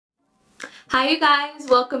Hi you guys,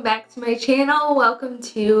 welcome back to my channel. Welcome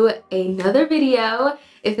to another video.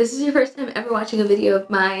 If this is your first time ever watching a video of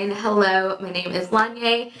mine, hello, my name is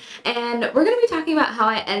Lonyea and we're going to be talking about how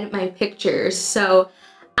I edit my pictures. So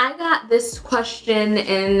I got this question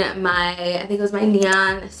in my, I think it was my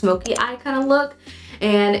neon smoky eye kind of look,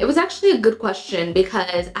 and it was actually a good question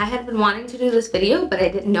because I had been wanting to do this video but I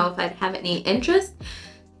didn't know if I'd have any interest.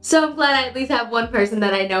 So I'm glad I at least have one person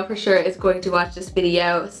that I know for sure is going to watch this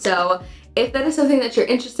video. So if that is something that you're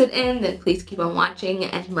interested in, then please keep on watching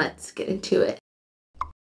and let's get into it.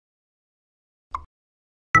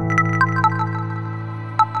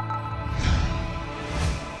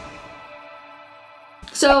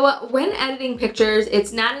 So when editing pictures,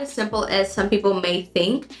 it's not as simple as some people may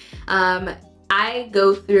think. I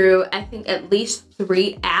go through, I think, at least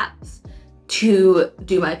 3 apps to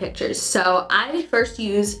do my pictures. So I first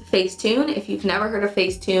use Facetune. If you've never heard of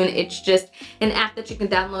Facetune, it's just an app that you can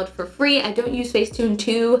download for free. I don't use Facetune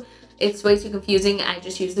 2. It's way too confusing. I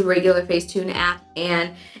just use the regular Facetune app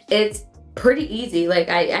and it's pretty easy. Like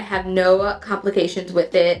I have no complications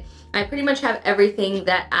with it. I pretty much have everything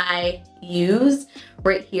that I use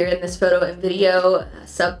right here in this photo and video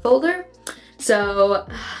subfolder. So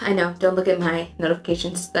I know, don't look at my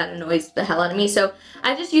notifications, that annoys the hell out of me. So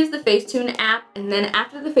I just use the Facetune app, and then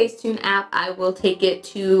after the Facetune app, I will take it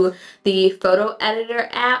to the photo editor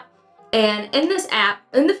app. And in this app,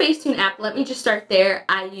 in the Facetune app, let me just start there.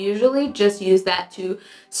 I usually just use that to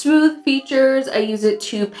smooth features. I use it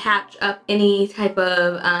to patch up any type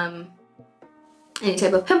of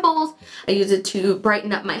pimples. I use it to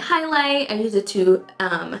brighten up my highlight. I use it to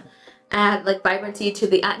add like vibrancy to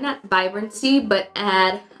the not vibrancy, but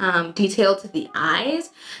add detail to the eyes,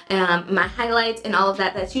 my highlights and all of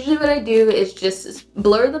that. That's usually what I do, is just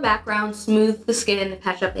blur the background, smooth the skin,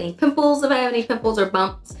 patch up any pimples if I have any pimples or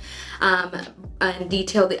bumps, and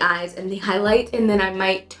detail the eyes and the highlight, and then I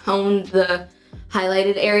might tone the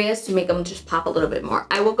highlighted areas to make them just pop a little bit more.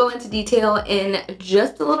 I will go into detail in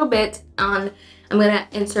just a little bit on, I'm gonna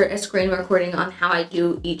insert a screen recording on how I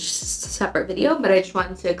do each separate video, but I just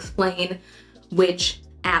wanted to explain which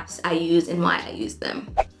apps I use and why I use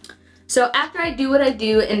them. So after I do what I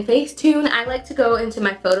do in Facetune, I like to go into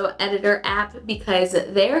my photo editor app because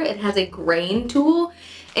there it has a grain tool.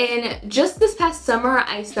 And just this past summer,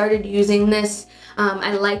 I started using this.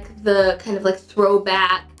 I like the kind of like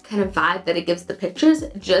throwback kind of vibe that it gives the pictures.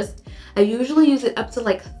 I usually use it up to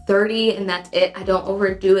like 30 and that's it. I don't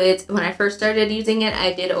overdo it. When I first started using it,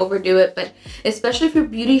 I did overdo it, but especially for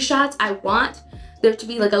beauty shots, I want there to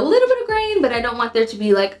be like a little bit of grain, but I don't want there to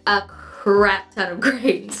be like a crap ton of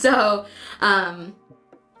grain. So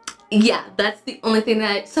yeah, that's the only thing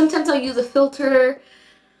that sometimes I'll use a filter.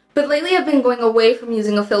 But lately I've been going away from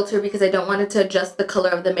using a filter because I don't want it to adjust the color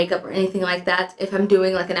of the makeup or anything like that. If I'm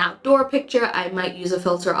doing like an outdoor picture, I might use a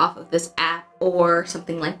filter off of this app or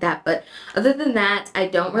something like that. But other than that, I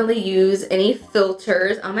don't really use any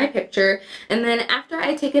filters on my picture. And then after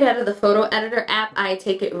I take it out of the photo editor app, I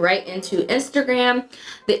take it right into Instagram.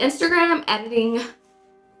 The Instagram editing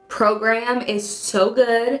program is so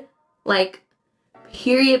good. Like,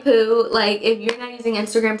 period poo. Like, if you're not using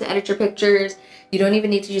Instagram to edit your pictures, you don't even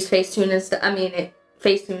need to use Facetune and stuff. I mean,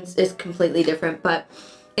 Facetune is completely different, but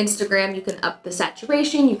Instagram, you can up the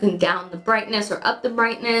saturation, you can down the brightness or up the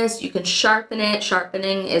brightness, you can sharpen it.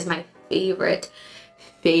 Sharpening is my favorite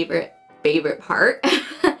part.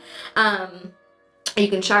 You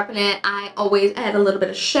can sharpen it. I always add a little bit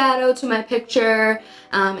of shadow to my picture,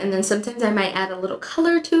 and then sometimes I might add a little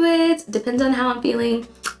color to it. Depends on how I'm feeling.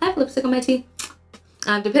 I have lipstick on my teeth.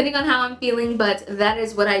 Depending on how I'm feeling, but that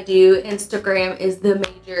is what I do. Instagram is the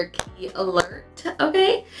major key alert,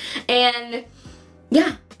 okay? And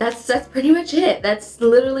yeah, that's pretty much it. That's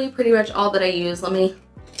literally pretty much all that I use. My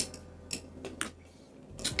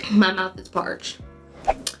mouth is parched.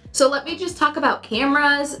 So let me just talk about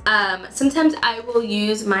cameras. Sometimes I will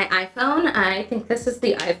use my iPhone. I think this is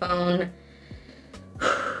the iPhone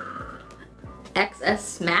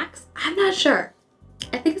XS Max. I'm not sure.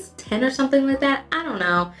 I think it's 10 or something like that. I don't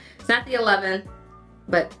know. It's not the 11,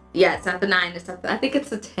 but yeah, it's not the 9. It's not I think it's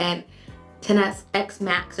the 10. 10s X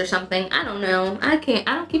Max or something. I don't know. I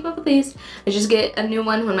don't keep up with these. I just get a new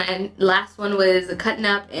one when my last one was cutting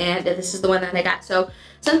up, and this is the one that I got. So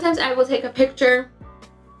sometimes I will take a picture.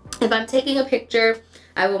 If I'm taking a picture,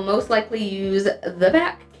 I will most likely use the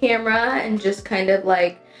back camera and just kind of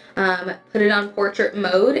like put it on portrait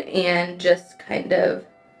mode and just kind of,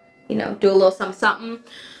 you know, do a little something.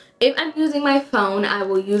 If I'm using my phone, I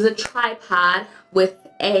will use a tripod with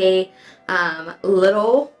a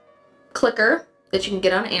little clicker that you can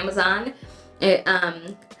get on Amazon. It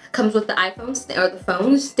Comes with the iPhone or the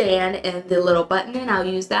phone stand and the little button, and I'll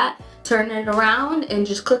use that, turn it around and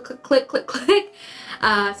just click, click, click, click, click.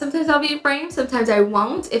 Sometimes I'll be in frame, sometimes I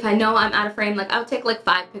won't. If I know I'm out of frame, like I'll take like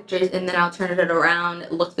 5 pictures and then I'll turn it around,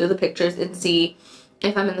 look through the pictures and see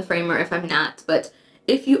if I'm in the frame or if I'm not. But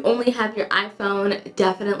if you only have your iPhone,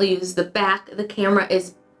 definitely use the back. The camera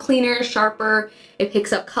is cleaner, sharper, it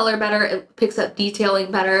picks up color better, it picks up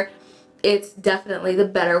detailing better. It's definitely the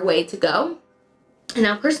better way to go. And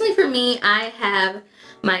now personally for me, I have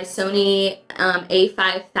my Sony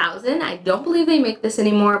A5000. I don't believe they make this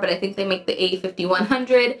anymore, but I think they make the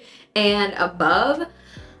A5100 and above.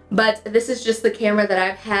 But this is just the camera that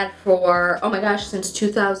I've had for, oh my gosh, since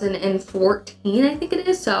 2014, I think it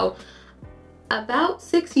is. So about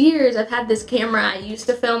 6 years I've had this camera. I used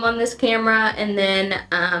to film on this camera, and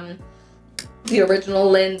then the original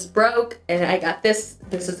lens broke and I got this.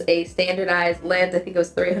 This is a standardized lens. I think it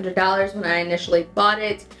was $300 when I initially bought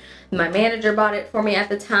it. My manager bought it for me at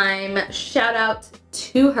the time. Shout out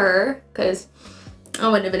to her, because I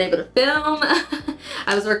wouldn't have been able to film.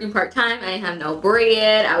 I was working part-time, I have no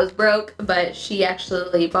bread, I was broke, but she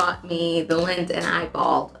actually bought me the lens and I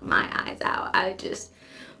bawled my eyes out. I just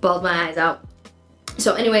bawled my eyes out.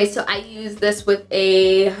 So anyway, so I use this with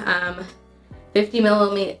a 50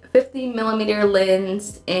 millimeter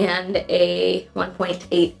lens and a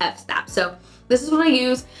 1.8 f-stop. So this is what I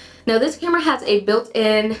use. Now this camera has a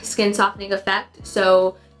built-in skin softening effect,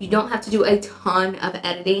 so you don't have to do a ton of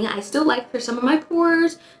editing. I still like for some of my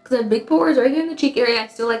pores, because I have big pores right here in the cheek area, I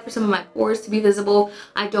still like for some of my pores to be visible.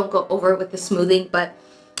 I don't go over with the smoothing, but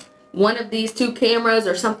one of these 2 cameras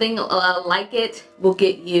or something like it will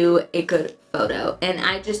get you a good photo. And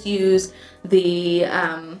I just use the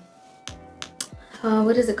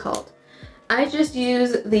what is it called? I just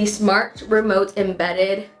use the smart remote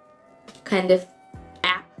embedded kind of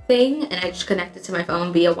app thing, and I just connect it to my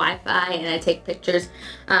phone via Wi-Fi and I take pictures.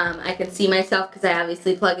 I can see myself because I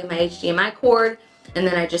obviously plug in my HDMI cord, and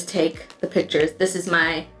then I just take the pictures. This is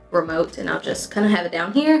my remote, and I'll just kind of have it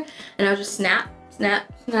down here and I'll just snap,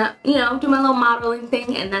 snap, snap, you know, do my little modeling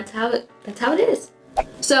thing, and that's how it is.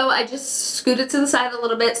 So I just scoot it to the side a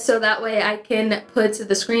little bit so that way I can put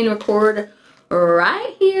the screen record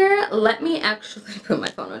right here. Let me actually put my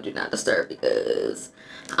phone on Do Not Disturb because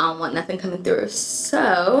I don't want nothing coming through.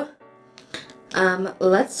 So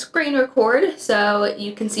let's screen record so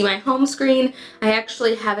you can see my home screen. I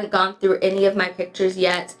actually haven't gone through any of my pictures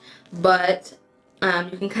yet, but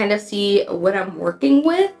you can kind of see what I'm working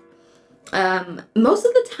with. Most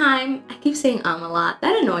of the time, I keep saying a lot.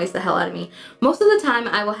 That annoys the hell out of me. Most of the time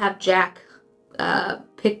I will have Jack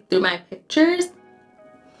pick through my pictures,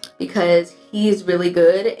 because he's really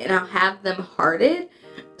good, and I'll have them hearted.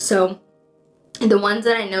 So the ones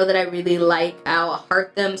that I know that I really like, I'll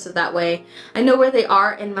heart them so that way I know where they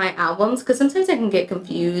are in my albums, because sometimes I can get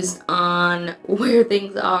confused on where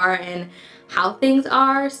things are and how things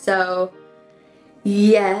are. So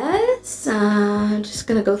yes, I'm just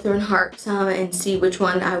gonna go through and heart some and see which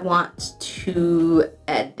one I want to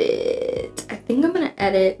edit. I think I'm gonna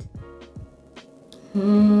edit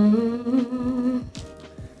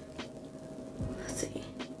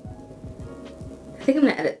I think I'm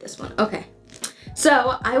gonna edit this one. Okay,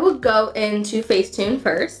 so I will go into Facetune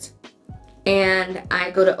first, and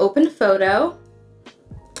I go to open photo,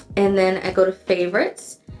 and then I go to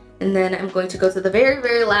favorites, and then I'm going to go to the very,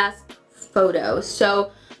 very last photo.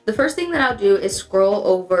 So the first thing that I'll do is scroll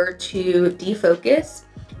over to defocus,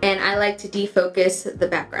 and I like to defocus the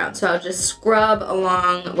background. So I'll just scrub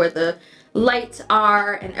along where the lights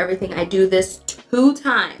are and everything. I do this 2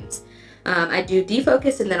 times. I do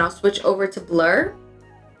defocus and then I'll switch over to blur,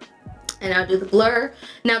 and I'll do the blur.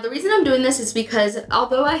 Now the reason I'm doing this is because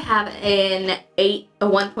although I have a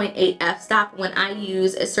 1.8 f-stop, when I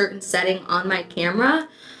use a certain setting on my camera,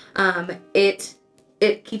 it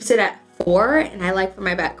keeps it at 4, and I like for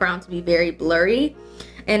my background to be very blurry,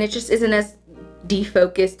 and it just isn't as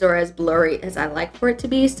defocused or as blurry as I like for it to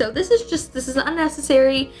be. So this is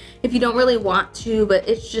unnecessary if you don't really want to, but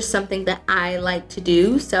it's just something that I like to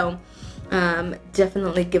do. So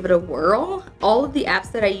definitely give it a whirl. All of the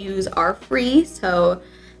apps that I use are free, so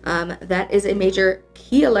that is a major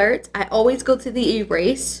key alert. I always go to the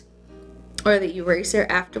erase or the eraser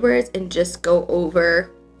afterwards and just go over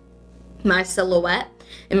my silhouette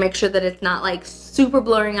and make sure that it's not like super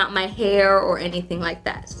blurring out my hair or anything like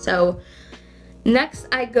that. So next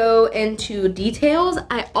I go into details.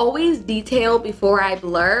 I always detail before I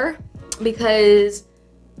blur because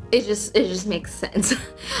it just makes sense.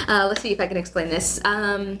 Let's see if I can explain this.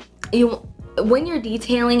 When you're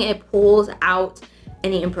detailing, it pulls out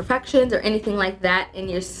any imperfections or anything like that in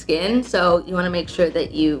your skin. So you want to make sure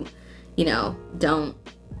that you know, don't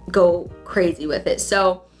go crazy with it.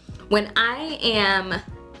 So when I am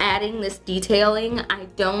adding this detailing, I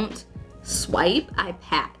don't swipe, I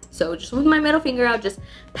pat. So just with my middle finger, I'll just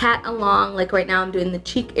pat along. Like right now I'm doing the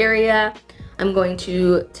cheek area. I'm going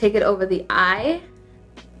to take it over the eye.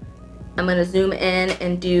 I'm gonna zoom in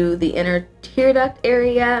and do the inner tear duct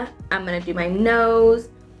area. I'm gonna do my nose.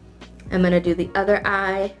 I'm gonna do the other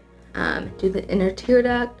eye, do the inner tear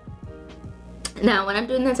duct. Now when I'm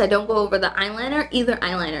doing this, I don't go over the eyeliner, either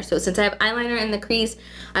eyeliner. So since I have eyeliner in the crease,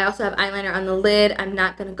 I also have eyeliner on the lid. I'm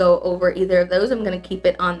not gonna go over either of those. I'm gonna keep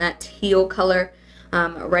it on that teal color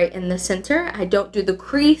right in the center. I don't do the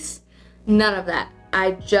crease, none of that.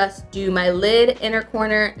 I just do my lid, inner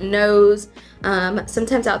corner, nose.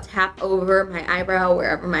 Sometimes I'll tap over my eyebrow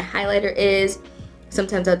wherever my highlighter is.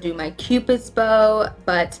 Sometimes I'll do my Cupid's bow,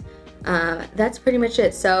 but that's pretty much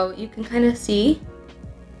it. So you can kind of see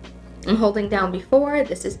I'm holding down before,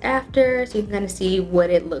 this is after, so you can kind of see what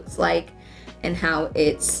it looks like and how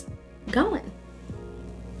it's going.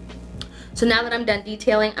 So now that I'm done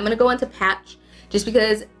detailing, I'm gonna go into patch, just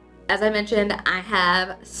because, as I mentioned, I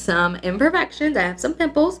have some imperfections, I have some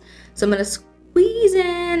pimples. So I'm gonna squeeze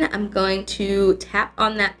in, I'm going to tap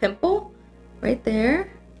on that pimple right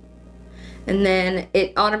there. And then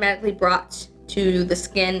it automatically brought to the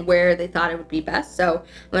skin where they thought it would be best. So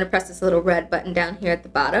I'm gonna press this little red button down here at the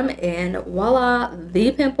bottom, and voila,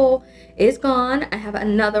 the pimple is gone. I have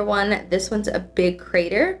another one. This one's a big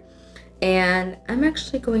crater, and I'm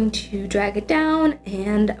actually going to drag it down,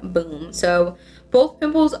 and boom. So both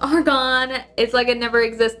pimples are gone. It's like it never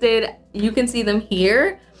existed. You can see them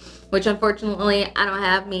here, which unfortunately I don't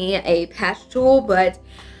have me a patch tool, but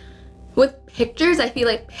with pictures, I feel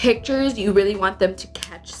like pictures, you really want them to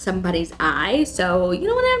catch somebody's eye. So you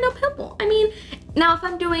don't want to have no pimple. I mean, now if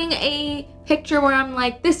I'm doing a picture where I'm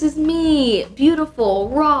like, this is me, beautiful,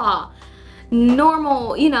 raw,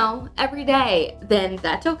 normal, you know, every day, then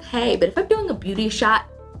that's okay. But if I'm doing a beauty shot,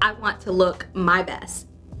 I want to look my best.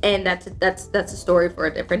 And that's a story for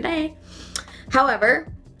a different day.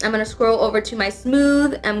 However, I'm gonna scroll over to my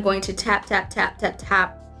smooth. I'm going to tap, tap, tap, tap,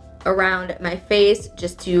 tap around my face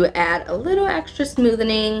just to add a little extra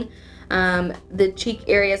smoothing. The cheek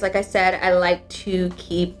areas, like I said, I like to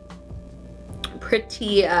keep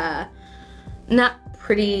pretty, not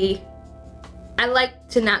pretty, I like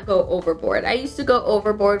to not go overboard. I used to go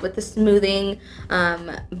overboard with the smoothing,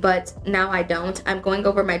 but now I don't. I'm going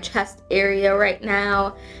over my chest area right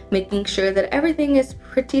now, making sure that everything is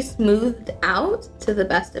pretty smoothed out to the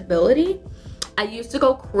best ability. I used to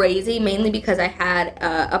go crazy mainly because I had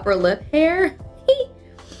upper lip hair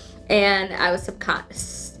and I was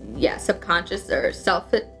subconscious or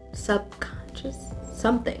subconscious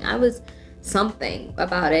something. I was something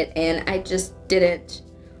about it, and I just didn't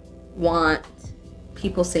want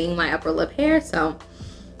people seeing my upper lip hair, so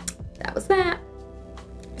that was that.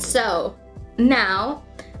 So now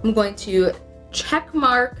I'm going to check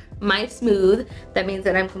mark my smooth. That means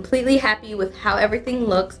that I'm completely happy with how everything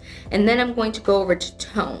looks, and then I'm going to go over to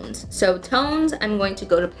tones. So tones, I'm going to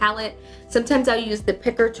go to palette. Sometimes I'll use the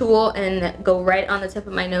picker tool and go right on the tip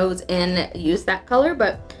of my nose and use that color,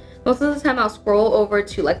 but most of the time I'll scroll over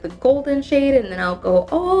to like the golden shade, and then I'll go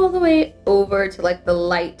all the way over to like the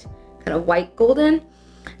light kind of white golden,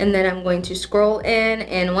 and then I'm going to scroll in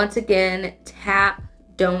and once again tap,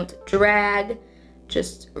 don't drag,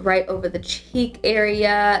 just right over the cheek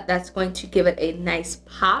area. That's going to give it a nice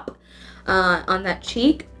pop on that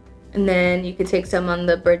cheek. And then you can take some on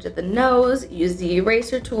the bridge of the nose, use the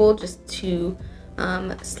eraser tool just to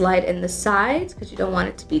slide in the sides because you don't want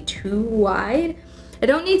it to be too wide. I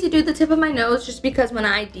don't need to do the tip of my nose just because when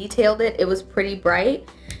I detailed it, it was pretty bright.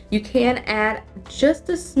 You can add just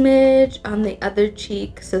a smidge on the other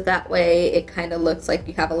cheek so that way it kind of looks like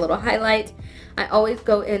you have a little highlight. I always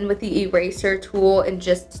go in with the eraser tool and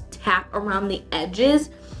just tap around the edges.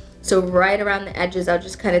 So right around the edges, I'll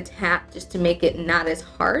just kind of tap just to make it not as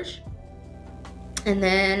harsh. And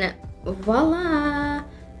then voila,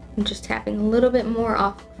 I'm just tapping a little bit more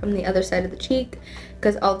off from the other side of the cheek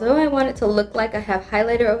because although I want it to look like I have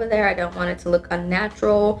highlighter over there, I don't want it to look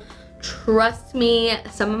unnatural. Trust me,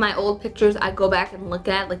 some of my old pictures I go back and look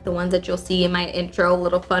at, like the ones that you'll see in my intro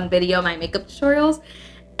little fun video, my makeup tutorials,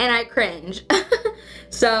 and I cringe.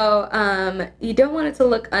 So you don't want it to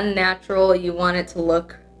look unnatural, you want it to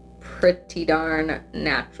look pretty darn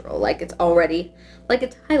natural, like it's already, like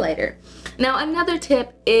it's highlighter. Now another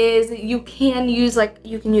tip is you can use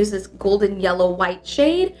this golden yellow white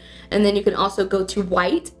shade, and then you can also go to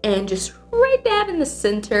white and just right dab in the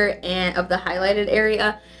center of the highlighted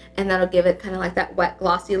area, and that'll give it kind of like that wet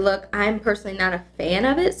glossy look. I'm personally not a fan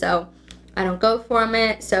of it, so I don't go for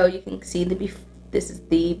it. So you can see this is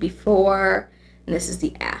the before and this is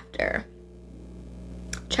the after.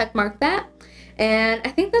 Check mark that, and I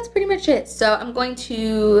think that's pretty much it. So I'm going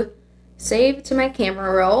to save to my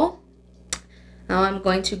camera roll. Now I'm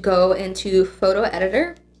going to go into photo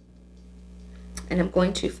editor and I'm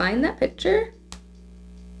going to find that picture.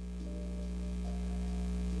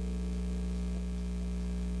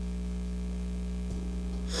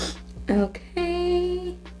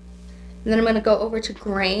 Okay, and then I'm going to go over to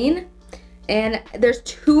grain, and there's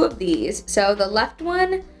two of these. So the left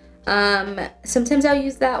one, sometimes I'll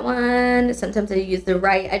use that one, sometimes I use the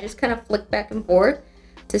right. I just kind of flick back and forth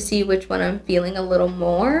to see which one I'm feeling a little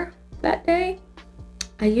more that day.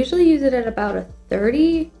 I usually use it at about a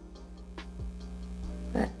 30,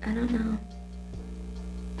 but I don't know.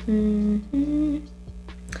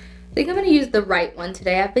 I think I'm going to use the right one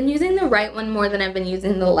today. I've been using the right one more than I've been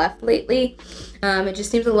using the left lately. It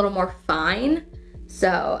just seems a little more fine.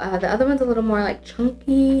 So the other one's a little more like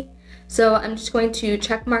chunky. So I'm just going to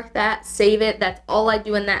check mark that, save it. That's all I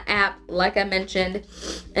do in that app, like I mentioned.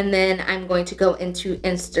 And then I'm going to go into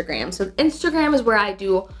Instagram. So Instagram is where I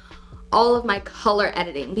do all of my color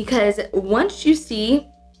editing, because once you see,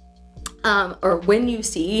 or when you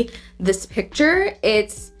see this picture,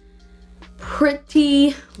 it's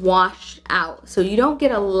pretty washed out, so you don't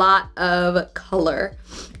get a lot of color,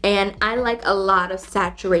 and I like a lot of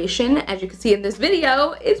saturation. As you can see in this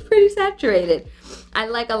video, it's pretty saturated. I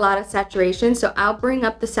like a lot of saturation, so I'll bring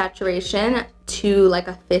up the saturation to like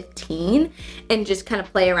a 15 and just kind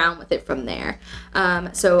of play around with it from there.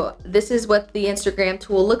 So this is what the Instagram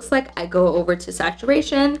tool looks like. I go over to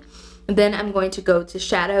saturation, then I'm going to go to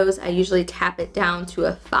shadows. I usually tap it down to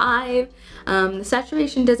a 5. The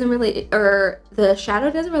saturation doesn't really, or the shadow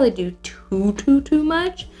doesn't really do too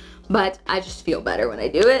much, but I just feel better when I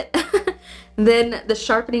do it. Then the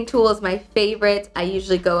sharpening tool is my favorite. I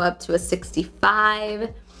usually go up to a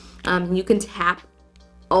 65. You can tap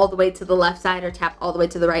all the way to the left side or tap all the way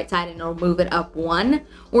to the right side and it'll move it up 1.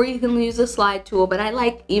 Or you can use the slide tool, but I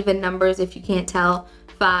like even numbers if you can't tell.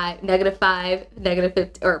 5, -5,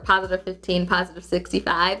 -50, or +15,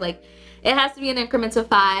 +65. Like, it has to be in increments of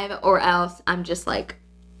 5 or else I'm just like,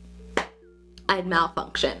 I'd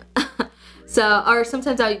malfunction. So, or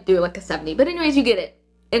sometimes I'll do like a 70, but anyways, you get it.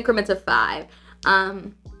 Increments of 5.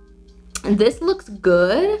 And this looks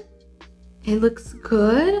good. It looks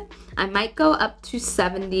good. I might go up to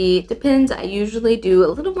 70. It depends. I usually do a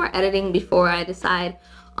little more editing before I decide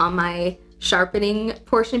on my sharpening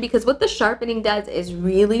portion, because what the sharpening does is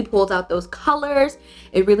really pulls out those colors.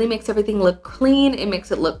 It really makes everything look clean. It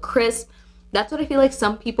makes it look crisp. That's what I feel like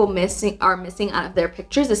some people are missing out of their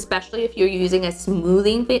pictures, especially if you're using a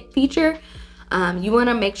smoothing feature. You want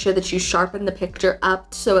to make sure that you sharpen the picture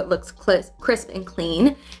up so it looks crisp and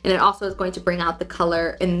clean, and it also is going to bring out the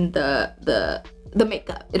color in the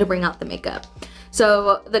makeup. It'll bring out the makeup.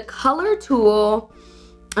 So the color tool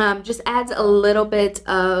just adds a little bit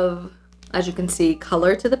of, as you can see,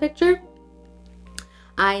 color to the picture.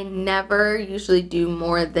 I never usually do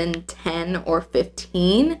more than 10 or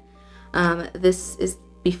 15. This is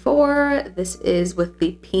before, this is with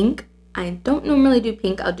the pink. I don't normally do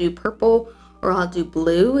pink. I'll do purple or I'll do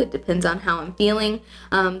blue. It depends on how I'm feeling.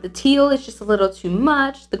 The teal is just a little too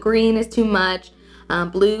much. The green is too much.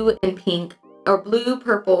 Blue and pink, or blue,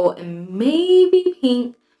 purple, and maybe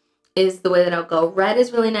pink is the way that I'll go. Red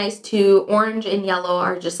is really nice too. Orange and yellow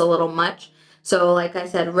are just a little much. So like I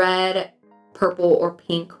said, red, purple, or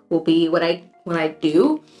pink will be what I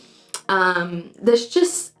do. This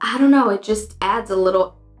just, I don't know, it just adds a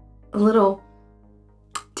little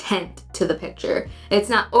tint to the picture. It's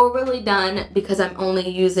not overly done because I'm only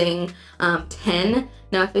using 10.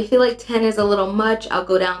 Now if I feel like 10 is a little much, I'll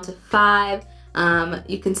go down to 5.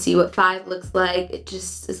 You can see what 5 looks like. It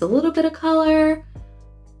just is a little bit of color.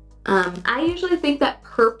 I usually think that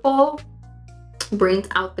purple brings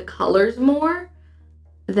out the colors more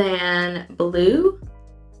than blue,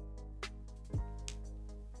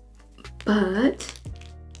 but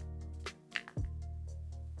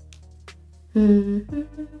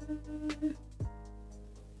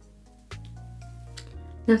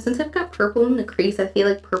now since I've got purple in the crease, I feel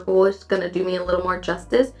like purple is gonna do me a little more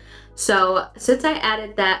justice. So since I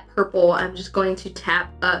added that purple, I'm just going to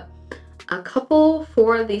tap up a couple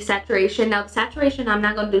for the saturation. Now the saturation, I'm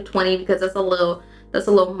not going to do 20 because that's a little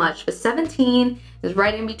much, but 17 is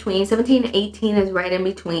right in between. 17 and 18 is right in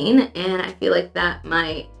between, and I feel like that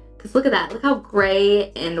might, because look at that, look how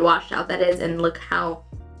gray and washed out that is, and look how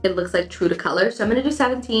it looks like true to color. So I'm gonna do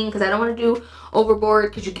 17 because I don't want to do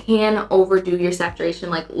overboard, because you can overdo your saturation.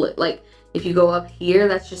 Like if you go up here,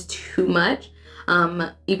 that's just too much.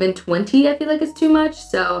 Even 20 I feel like is too much.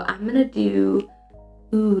 So I'm gonna do,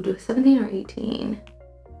 do 17 or 18.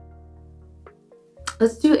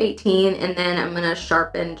 Let's do 18, and then I'm gonna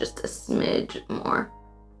sharpen just a smidge more.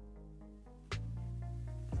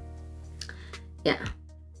 Yeah.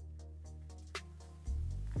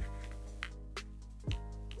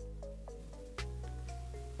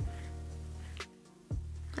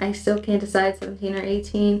 I still can't decide 17 or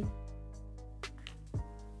 18.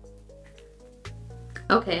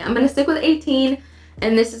 Okay, I'm gonna stick with 18,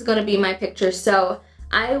 and this is gonna be my picture. So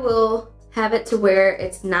I will have it to where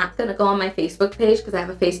it's not gonna go on my Facebook page, because I have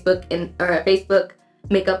a Facebook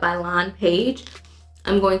Makeup by Lon page.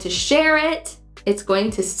 I'm going to share it. It's going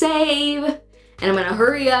to save, and I'm gonna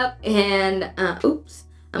hurry up and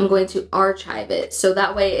I'm going to archive it, so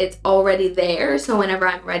that way it's already there. So whenever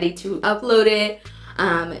I'm ready to upload it,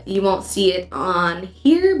 you won't see it on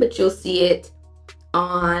here, but you'll see it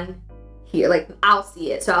on here. Like, I'll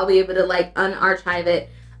see it, so I'll be able to like unarchive it.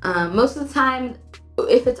 Most of the time,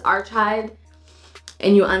 if it's archived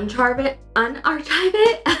and you unarchive it,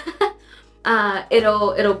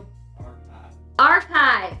 it'll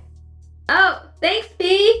archive. Oh, thanks,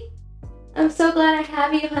 B. I'm so glad I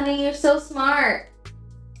have you, honey. You're so smart.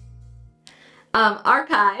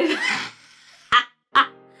 Archive.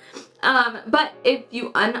 But if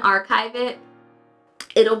you unarchive it,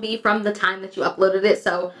 it'll be from the time that you uploaded it.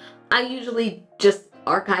 So I usually just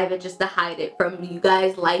archive it just to hide it from you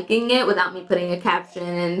guys liking it without me putting a caption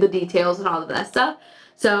and the details and all of that stuff.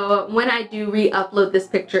 So when I do re-upload this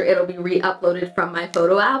picture, it'll be re-uploaded from my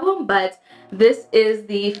photo album. But this is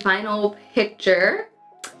the final picture,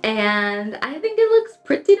 and I think it looks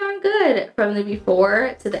pretty darn good from the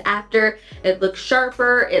before to the after. It looks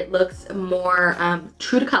sharper, it looks more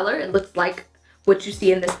true to color. It looks like what you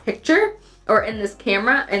see in this picture or in this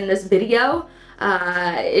camera, in this video.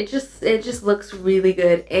 It just looks really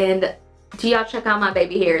good. And do y'all check out my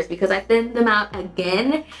baby hairs, because I thinned them out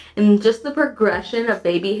again, and just the progression of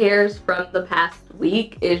baby hairs from the past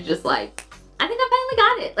week is just like, I think I finally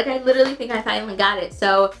got it. Like, I literally think I finally got it.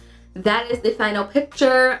 So that is the final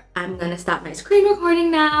picture. I'm gonna stop my screen recording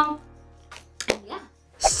now. And yeah.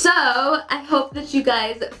 So I hope that you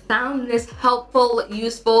guys found this helpful,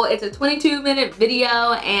 useful. It's a 22-minute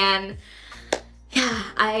video, and yeah,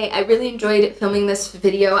 I really enjoyed filming this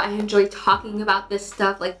video. I enjoyed talking about this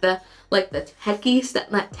stuff, like the techie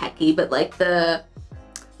stuff, not techie, but like the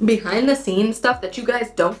behind the scenes stuff that you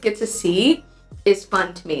guys don't get to see is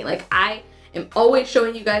fun to me. Like, I am always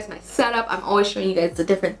showing you guys my setup. I'm always showing you guys the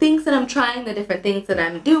different things that I'm trying, the different things that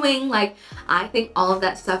I'm doing. Like, I think all of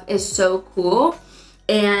that stuff is so cool,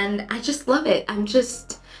 and I just love it. I'm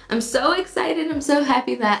so excited. I'm so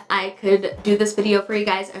happy that I could do this video for you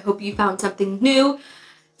guys. I hope you found something new.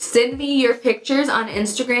 Send me your pictures on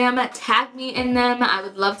Instagram. Tag me in them. I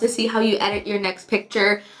would love to see how you edit your next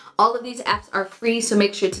picture. All of these apps are free, so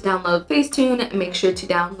make sure to download Facetune. Make sure to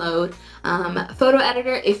download Photo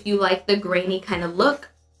Editor if you like the grainy kind of look.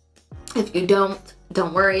 If you don't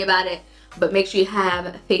worry about it. But make sure you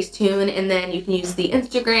have Facetune, and then you can use the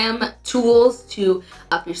Instagram tools to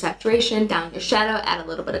up your saturation, down your shadow, add a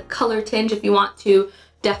little bit of color tinge if you want to.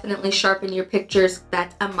 Definitely sharpen your pictures.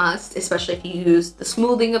 That's a must, especially if you use the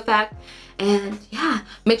smoothing effect. And yeah,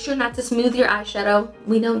 make sure not to smooth your eyeshadow.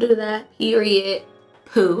 We don't do that, period.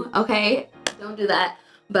 Poo, okay? Don't do that.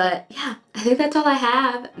 But yeah, I think that's all I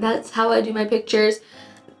have. That's how I do my pictures.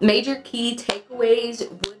 Major key takeaways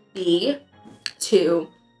would be to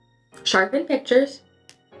sharpen pictures,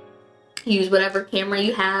 use whatever camera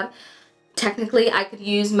you have. Technically, I could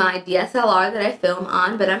use my DSLR that I film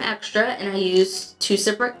on, but I'm extra and I use two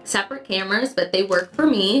separate cameras, but they work for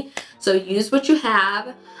me. So use what you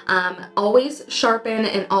have. Always sharpen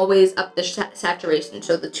and always up the saturation.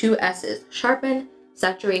 So the two S's, sharpen,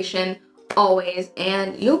 saturation, always,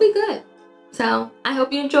 and you'll be good. So I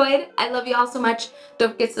hope you enjoyed. I love you all so much.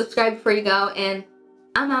 Don't forget to subscribe before you go, and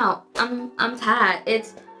I'm out. I'm tired.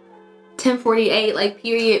 It's 10:48, like,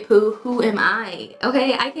 period poo. Who am I?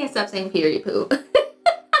 Okay, I can't stop saying period poo.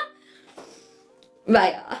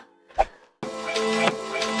 Bye, y'all.